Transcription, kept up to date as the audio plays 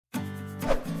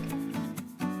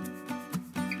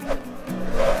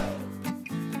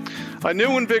a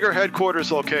new and bigger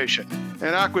headquarters location,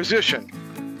 an acquisition,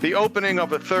 the opening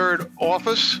of a third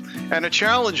office, and a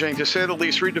challenging, to say the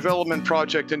least, redevelopment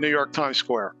project in New York Times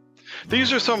Square.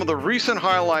 These are some of the recent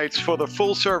highlights for the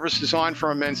full-service design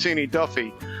firm Mancini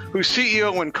Duffy, whose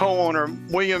CEO and co-owner,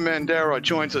 William Mandara,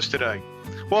 joins us today.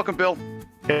 Welcome, Bill.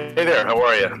 Hey there, how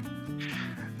are you?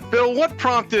 Bill, what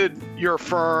prompted your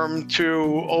firm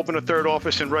to open a third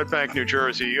office in Red Bank, New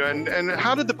Jersey? And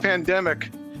how did the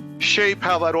pandemic shape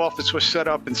how that office was set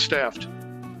up and staffed?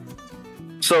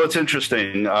 So it's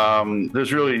interesting.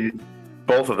 There's really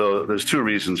both of those. There's two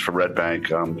reasons for Red Bank.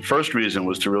 The first reason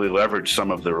was to really leverage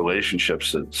some of the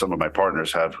relationships that some of my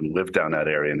partners have who live down that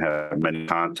area and have many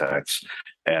contacts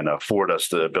and afford us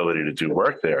the ability to do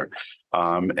work there.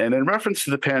 And in reference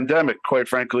to the pandemic, quite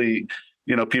frankly,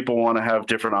 you know, people want to have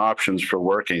different options for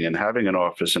working, and having an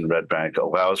office in Red Bank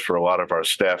allows for a lot of our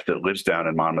staff that lives down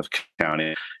in Monmouth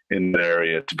County in that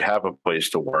area to have a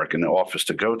place to work and an office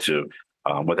to go to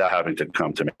without having to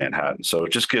come to Manhattan. So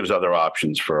it just gives other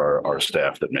options for our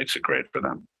staff that makes it great for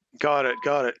them. Got it.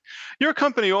 Got it. Your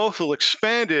company also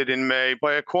expanded in May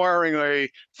by acquiring a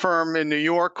firm in New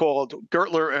York called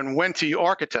Gertler Wentz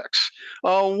Architects.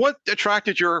 What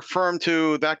attracted your firm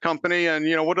to that company, and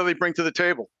what do they bring to the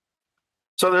table?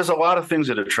 So there's a lot of things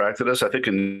that attracted us. I think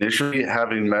initially,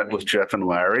 having met with Jeff and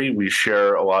Larry, we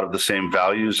share a lot of the same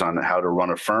values on how to run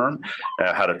a firm,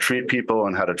 how to treat people,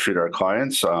 and how to treat our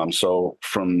clients. So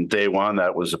from day one,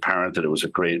 that was apparent that it was a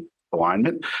great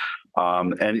alignment.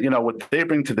 And what they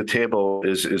bring to the table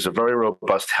is a very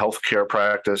robust healthcare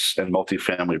practice and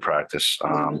multifamily practice.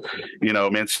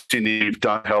 Mancini,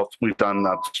 we've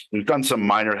done some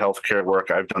minor healthcare work.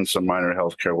 I've done some minor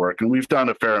healthcare work, and we've done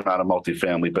a fair amount of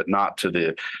multifamily, but not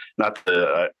the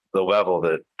level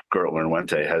that Gertler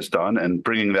Wentz has done. And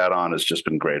bringing that on has just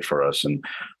been great for us. And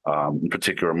in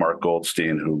particular, Mark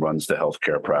Goldstein, who runs the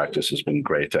healthcare practice, has been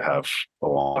great to have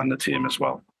along on the team as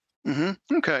well.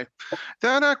 Mm-hmm. Okay.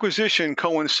 That acquisition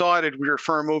coincided with your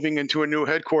firm moving into a new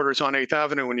headquarters on 8th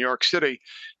Avenue in New York City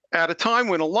at a time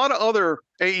when a lot of other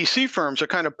AEC firms are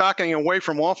kind of backing away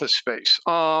from office space.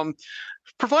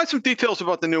 Provide some details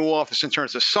about the new office in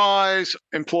terms of size,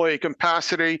 employee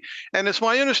capacity, and it's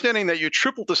my understanding that you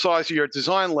tripled the size of your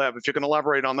design lab, if you can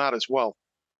elaborate on that as well.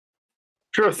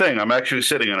 Sure thing. I'm actually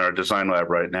sitting in our design lab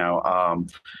right now,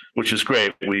 which is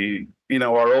great.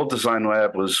 Our old design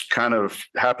lab was kind of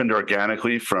happened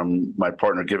organically from my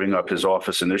partner giving up his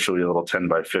office initially, a little 10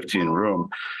 by 15 room,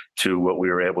 to what we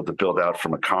were able to build out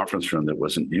from a conference room that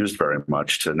wasn't used very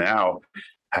much, to now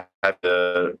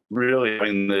really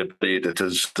having the ability to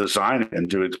design it and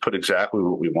put exactly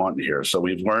what we want here. So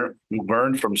we've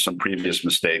learned from some previous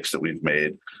mistakes that we've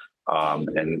made.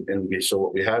 So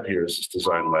what we have here is this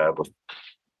design lab with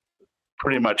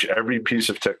pretty much every piece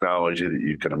of technology that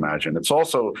you can imagine. It's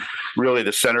also really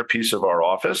the centerpiece of our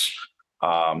office.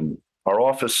 Our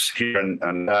office here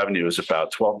on Avenue is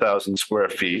about 12,000 square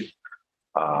feet.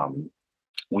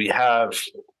 We have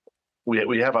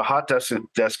a hot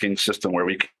desking system where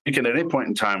we can at any point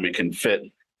in time we can fit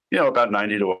about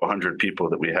 90 to 100 people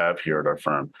that we have here at our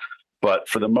firm. But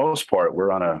for the most part,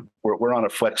 we're on a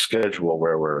flex schedule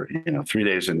where we're 3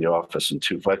 days in the office and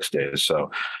 2 flex days.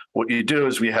 So what you do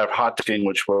is we have hot desking,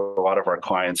 which a lot of our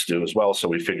clients do as well. So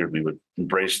we figured we would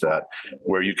embrace that,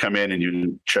 where you come in and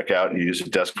you check out and you use a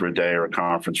desk for a day or a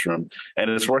conference room,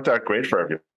 and it's worked out great for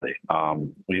everybody.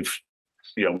 We've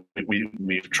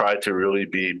tried to really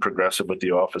be progressive with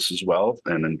the office as well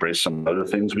and embrace some other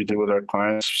things we do with our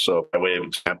clients. So by way of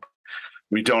example,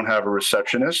 we don't have a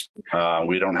receptionist.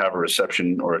 We don't have a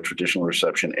reception or a traditional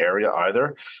reception area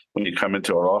either. When you come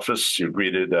into our office, you're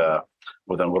greeted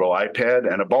with a little iPad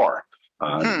and a bar.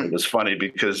 It was funny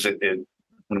because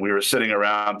when we were sitting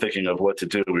around thinking of what to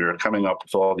do, we were coming up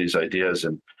with all these ideas.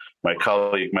 And my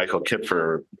colleague, Michael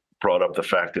Kipfer, brought up the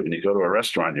fact that when you go to a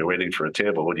restaurant, you're waiting for a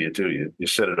table. What do? You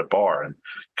sit at a bar, and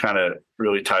kind of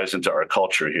really ties into our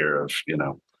culture here of,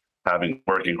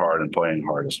 working hard and playing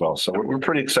hard as well. So we're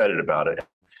pretty excited about it.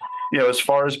 As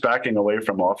far as backing away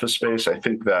from office space, I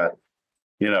think that,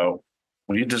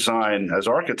 we design as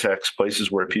architects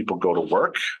places where people go to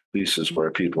work, places where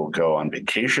people go on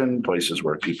vacation, places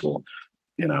where people,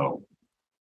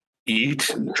 eat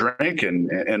and drink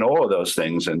and all of those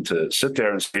things. And to sit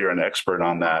there and say you're an expert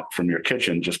on that from your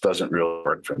kitchen just doesn't really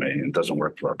work for me, and doesn't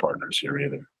work for our partners here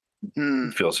either.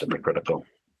 It feels hypocritical.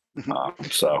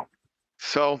 So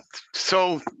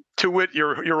to wit,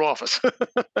 your office.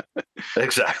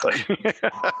 Exactly.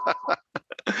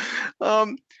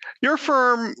 Your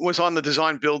firm was on the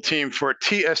design build team for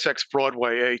TSX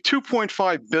Broadway, a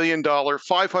 $2.5 billion,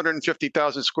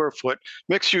 550,000 square foot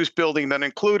mixed-use building that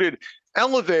included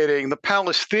elevating the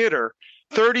Palace Theater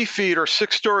 30 feet or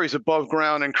 6 stories above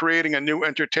ground and creating a new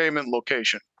entertainment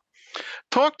location.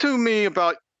 Talk to me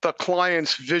about the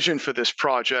client's vision for this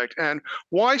project and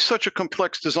why such a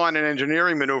complex design and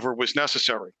engineering maneuver was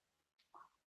necessary.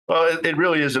 Well, it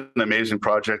really is an amazing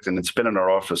project, and it's been in our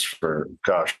office for,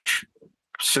 gosh,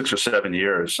 6 or 7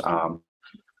 years.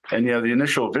 And the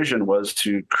initial vision was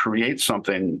to create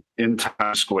something in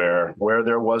Times Square where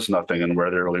there was nothing and where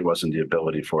there really wasn't the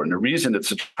ability for it. And the reason it's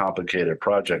such a complicated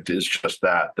project is just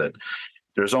that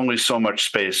there's only so much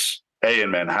space, A,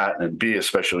 in Manhattan, and B,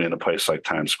 especially in a place like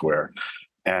Times Square.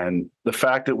 And the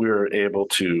fact that we were able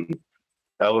to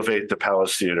elevate the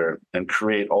Palace Theater and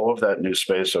create all of that new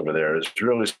space over there is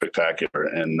really spectacular.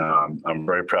 And I'm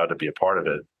very proud to be a part of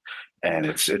it. And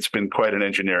it's been quite an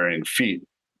engineering feat,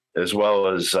 as well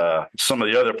as some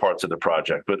of the other parts of the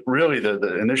project. But really,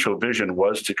 the initial vision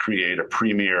was to create a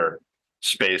premier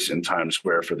space in Times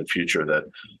Square for the future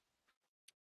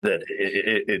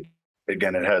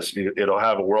it'll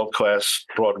have a world-class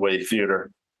Broadway theater.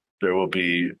 There will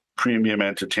be premium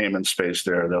entertainment space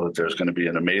there. There's going to be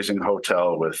an amazing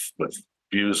hotel with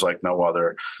views like no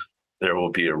other. There will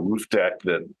be a roof deck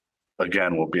that,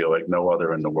 again, will be like no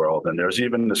other in the world. And there's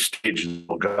even a stage that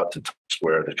will go out to Times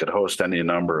Square that could host any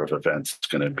number of events. It's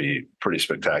going to be pretty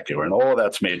spectacular. And all of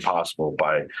that's made possible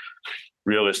by,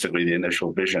 realistically, the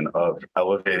initial vision of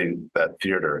elevating that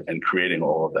theater and creating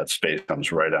all of that space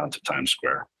comes right onto Times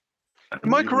Square.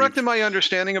 Am I correct in my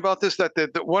understanding about this, that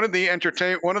one of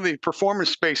the performance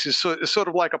spaces is sort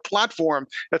of like a platform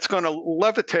that's going to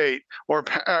levitate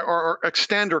or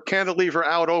extend or cantilever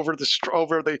out over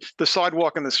the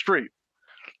sidewalk in the street?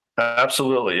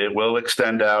 Absolutely, it will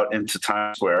extend out into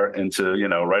Times Square, into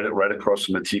right across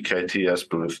from the TKTS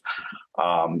booth.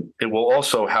 It will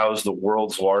also house the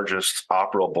world's largest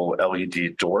operable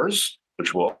LED doors,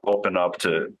 which will open up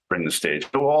to bring the stage.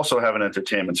 It will also have an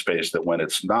entertainment space that, when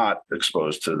it's not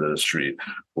exposed to the street,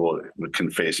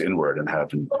 can face inward and have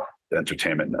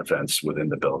entertainment events within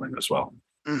the building as well.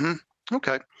 Mm-hmm.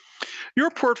 Okay.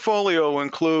 Your portfolio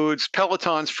includes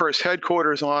Peloton's first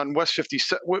headquarters on West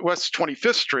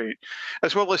 25th Street,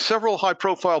 as well as several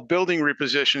high-profile building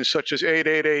repositions such as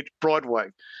 888 Broadway.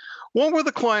 What were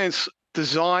the client's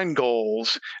design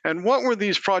goals, and what were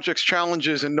these projects'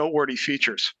 challenges and noteworthy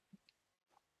features?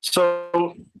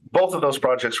 So both of those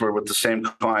projects were with the same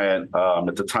client.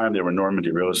 At the time, they were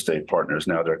Normandy Real Estate Partners.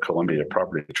 Now they're Columbia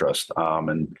Property Trust,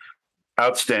 and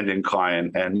outstanding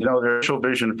client. And, their initial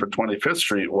vision for 25th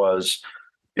Street was,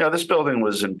 this building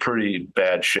was in pretty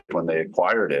bad shape when they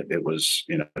acquired it. It was,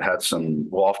 it had some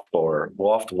loft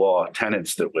law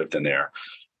tenants that lived in there.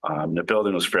 The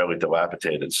building was fairly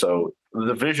dilapidated. So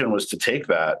the vision was to take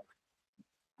that,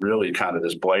 really kind of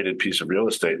this blighted piece of real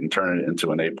estate, and turn it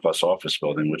into an A+ office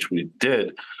building, which we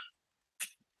did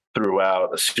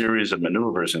throughout a series of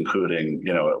maneuvers, including,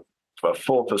 a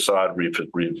full facade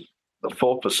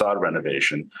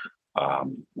renovation.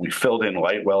 We filled in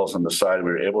light wells on the side. We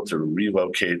were able to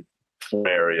relocate floor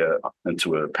area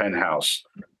into a penthouse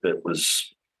that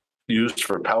was used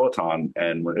for Peloton,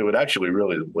 and it would actually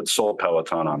would sold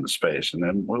Peloton on the space. And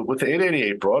then with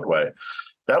 888 Broadway,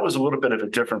 that was a little bit of a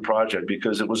different project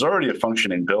because it was already a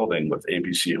functioning building with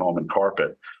ABC Home and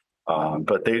Carpet,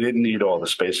 but they didn't need all the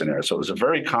space in there. So it was a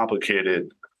very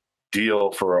complicated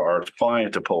deal for our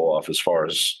client to pull off as far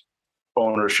as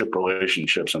ownership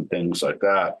relationships and things like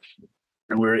that.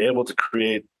 And we were able to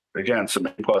create, again, some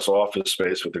A+ office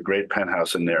space with a great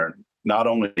penthouse in there, not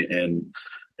only in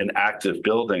an active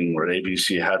building where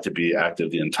ABC had to be active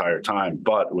the entire time,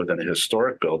 but within a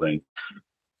historic building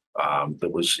that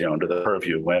was, under the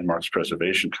purview of Landmarks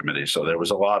Preservation Committee. So there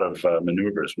was a lot of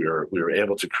maneuvers. We were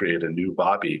able to create a new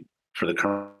lobby for the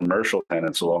commercial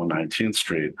tenants along 19th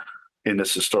Street in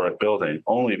this historic building,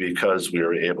 only because we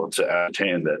were able to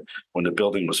ascertain that when the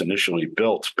building was initially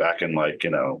built back in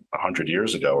 100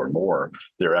 years ago or more,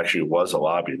 there actually was a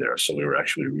lobby there. So we were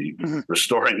actually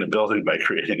restoring the building by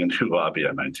creating a new lobby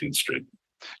on 19th Street.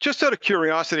 Just out of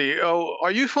curiosity,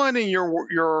 are you finding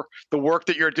the work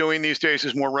that you're doing these days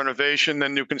is more renovation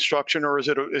than new construction, or is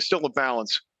it still a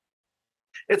balance?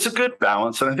 It's a good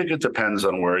balance, and I think it depends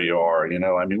on where you are.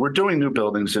 We're doing new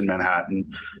buildings in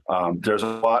Manhattan. There's a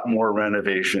lot more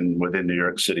renovation within New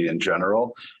York City in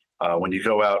general. When you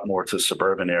go out more to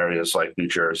suburban areas like New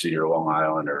Jersey or Long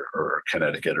Island or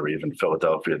Connecticut or even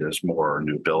Philadelphia, there's more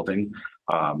new building.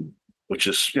 Which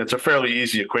is, it's a fairly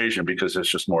easy equation because there's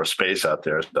just more space out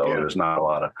there. So there's not a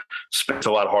lot of space. It's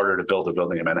a lot harder to build a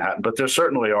building in Manhattan, but there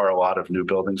certainly are a lot of new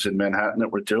buildings in Manhattan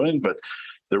that we're doing. But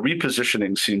the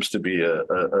repositioning seems to be a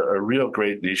real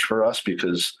great niche for us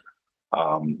because,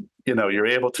 you're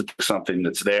able to do something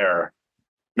that's there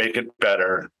make it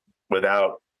better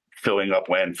without filling up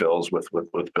landfills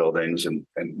with buildings, and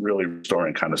really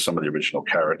restoring kind of some of the original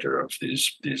character of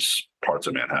these parts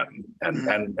of Manhattan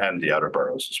and the outer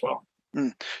boroughs as well.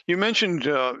 You mentioned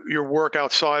your work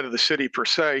outside of the city per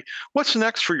se. What's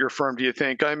next for your firm, do you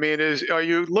think? I mean, are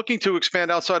you looking to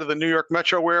expand outside of the New York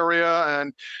metro area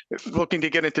and looking to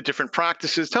get into different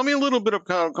practices? Tell me a little bit of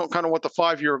kind of what the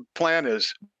 5-year plan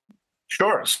is.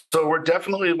 Sure. So we're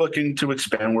definitely looking to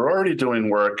expand. We're already doing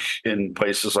work in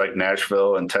places like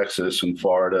Nashville and Texas and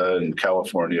Florida and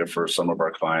California for some of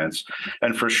our clients,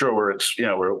 and for sure we're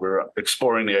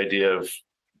exploring the idea of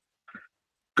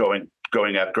growing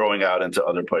out into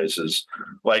other places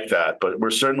like that. But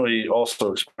we're certainly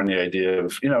also exploring the idea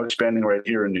of, expanding right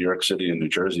here in New York City and New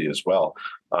Jersey as well.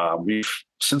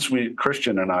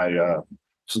 Christian and I,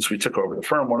 since we took over the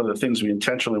firm, one of the things we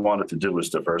intentionally wanted to do was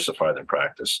diversify the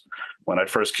practice. When I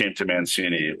first came to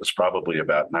Mancini, it was probably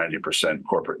about 90%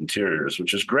 corporate interiors,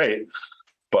 which is great.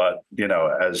 But,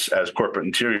 as corporate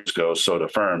interiors go, so do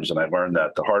firms. And I learned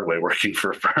that the hard way working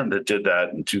for a firm that did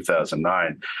that in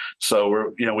 2009.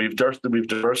 So we've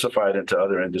diversified into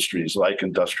other industries like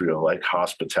industrial, like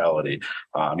hospitality,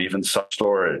 even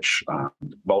self-storage,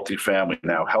 multifamily,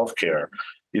 now healthcare.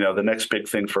 The next big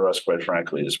thing for us, quite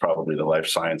frankly, is probably the life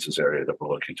sciences area that we're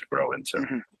looking to grow into.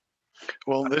 Mm-hmm.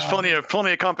 Well, there's plenty of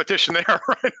competition there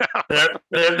right now.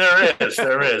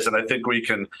 There is, and I think we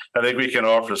can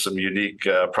offer some unique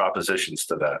propositions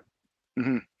to that.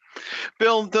 Mm-hmm.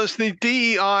 Bill, does the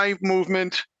DEI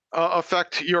movement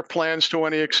affect your plans to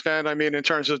any extent? I mean, in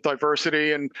terms of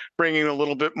diversity and bringing a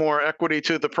little bit more equity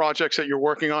to the projects that you're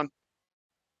working on?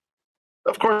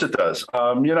 Of course it does.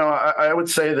 I would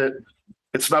say that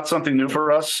it's not something new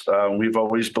for us. We've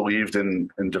always believed in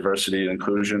diversity and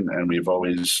inclusion, and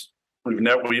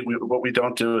what we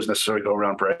don't do is necessarily go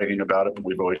around bragging about it, but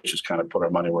we've always just kind of put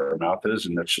our money where our mouth is,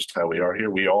 and that's just how we are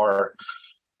here. We are,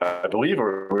 I believe,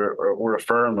 we're a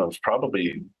firm of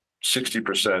probably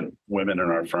 60% women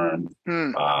in our firm.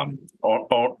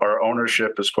 Our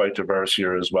ownership is quite diverse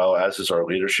here as well, as is our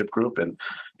leadership group, and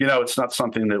it's not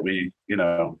something that we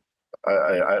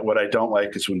what I don't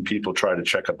like is when people try to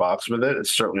check a box with it.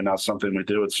 It's certainly not something we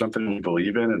do. It's something we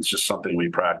believe in. It's just something we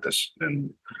practice,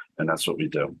 and that's what we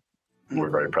do. We're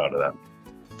very proud of that.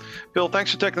 Bill,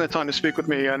 thanks for taking the time to speak with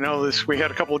me. I know we had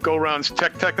a couple of go-rounds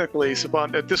technically,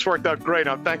 but this worked out great.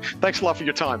 Thanks a lot for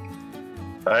your time.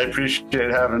 I appreciate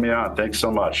having me on. Thanks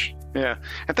so much. Yeah,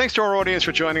 and thanks to our audience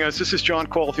for joining us. This is John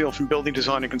Caulfield from Building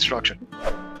Design and Construction.